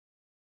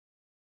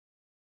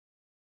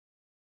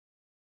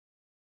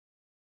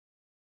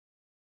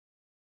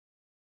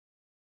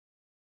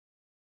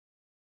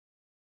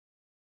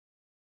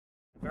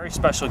Very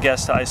special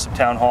guest to Islip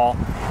Town Hall,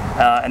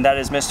 and that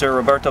is Mr.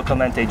 Roberto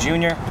Clemente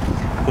Jr.,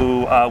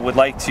 who would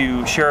like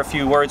to share a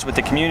few words with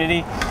the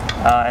community,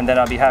 and then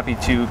I'll be happy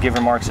to give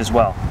remarks as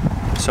well.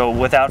 So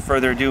without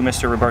further ado,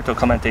 Mr. Roberto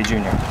Clemente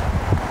Jr.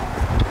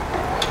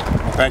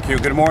 Thank you.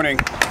 Good morning.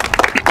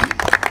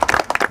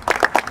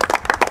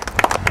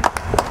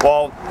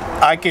 Well,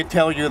 I can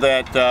tell you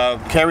that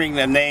carrying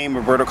the name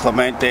Roberto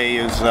Clemente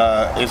is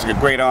a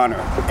great honor,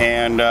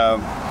 and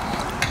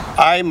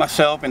I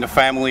myself and the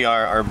family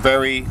are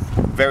very,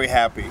 very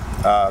happy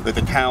that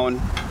the town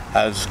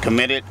has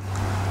committed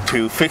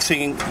to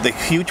fixing the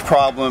huge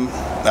problem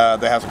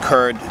that has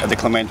occurred at the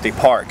Clemente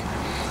Park.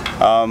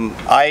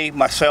 I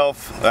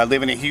myself,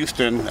 living in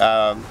Houston,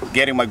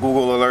 getting my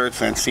Google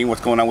alerts and seeing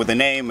what's going on with the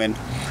name, and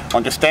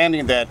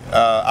understanding that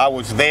I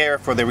was there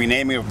for the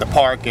renaming of the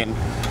park, and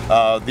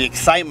the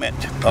excitement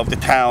of the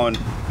town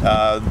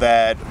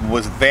that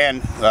was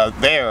then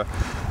there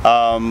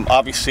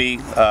obviously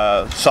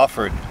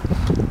suffered.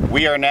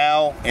 We are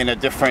now in a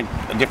different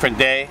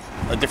day,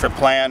 a different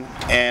plan,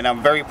 and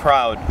I'm very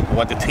proud of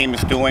what the team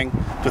is doing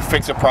to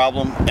fix the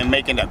problem and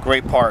making a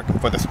great park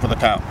for the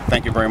town.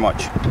 Thank you very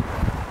much.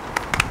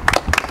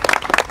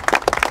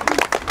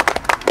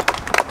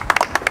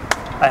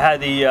 I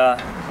had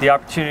the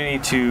opportunity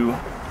to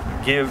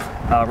give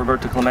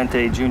Roberto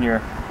Clemente Jr.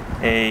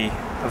 a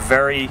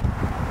very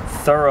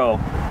thorough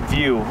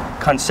view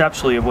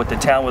conceptually of what the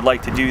town would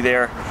like to do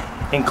there,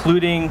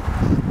 including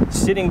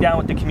sitting down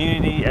with the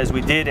community as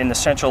we did in the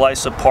Central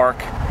Islip Park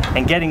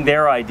and getting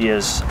their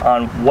ideas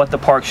on what the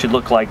park should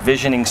look like,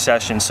 visioning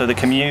sessions, so the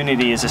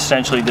community is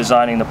essentially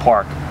designing the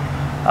park.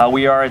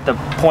 We are at the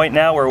point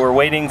now where we're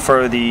waiting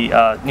for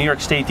the New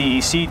York State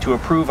DEC to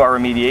approve our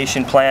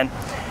remediation plan,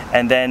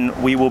 and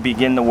then we will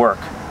begin the work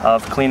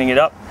of cleaning it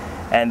up,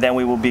 and then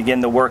we will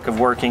begin the work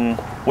of working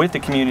with the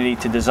community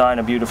to design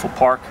a beautiful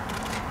park.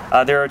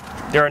 There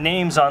are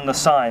names on the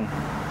sign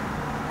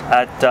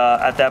at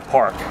that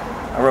park.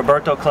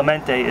 Roberto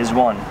Clemente is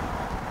one.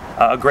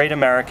 A great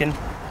American,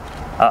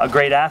 a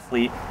great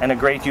athlete, and a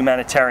great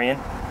humanitarian.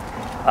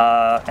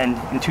 And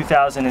in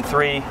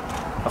 2003,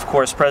 of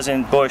course,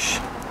 President Bush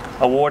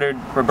awarded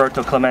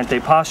Roberto Clemente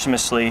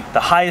posthumously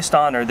the highest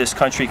honor this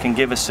country can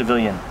give a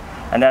civilian,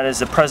 and that is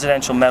the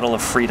Presidential Medal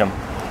of Freedom.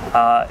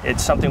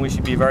 It's something we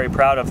should be very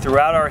proud of.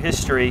 Throughout our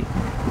history,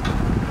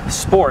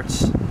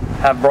 sports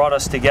have brought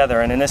us together,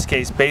 and in this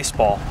case,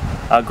 baseball.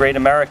 Great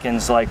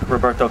Americans like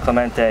Roberto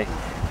Clemente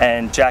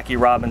and Jackie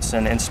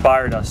Robinson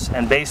inspired us,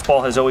 and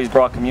baseball has always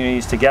brought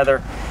communities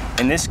together.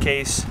 In this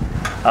case,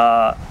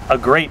 a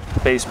great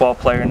baseball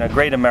player and a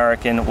great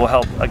American will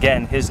help,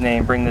 again, his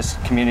name bring this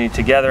community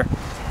together.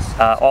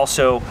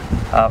 Also,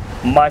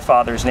 my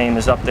father's name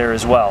is up there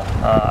as well.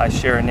 I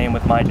share a name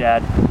with my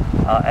dad,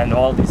 and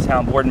all of these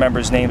town board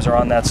members' names are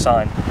on that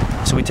sign.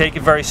 So we take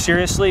it very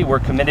seriously. We're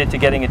committed to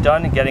getting it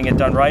done and getting it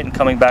done right and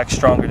coming back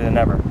stronger than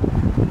ever.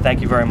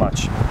 Thank you very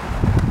much.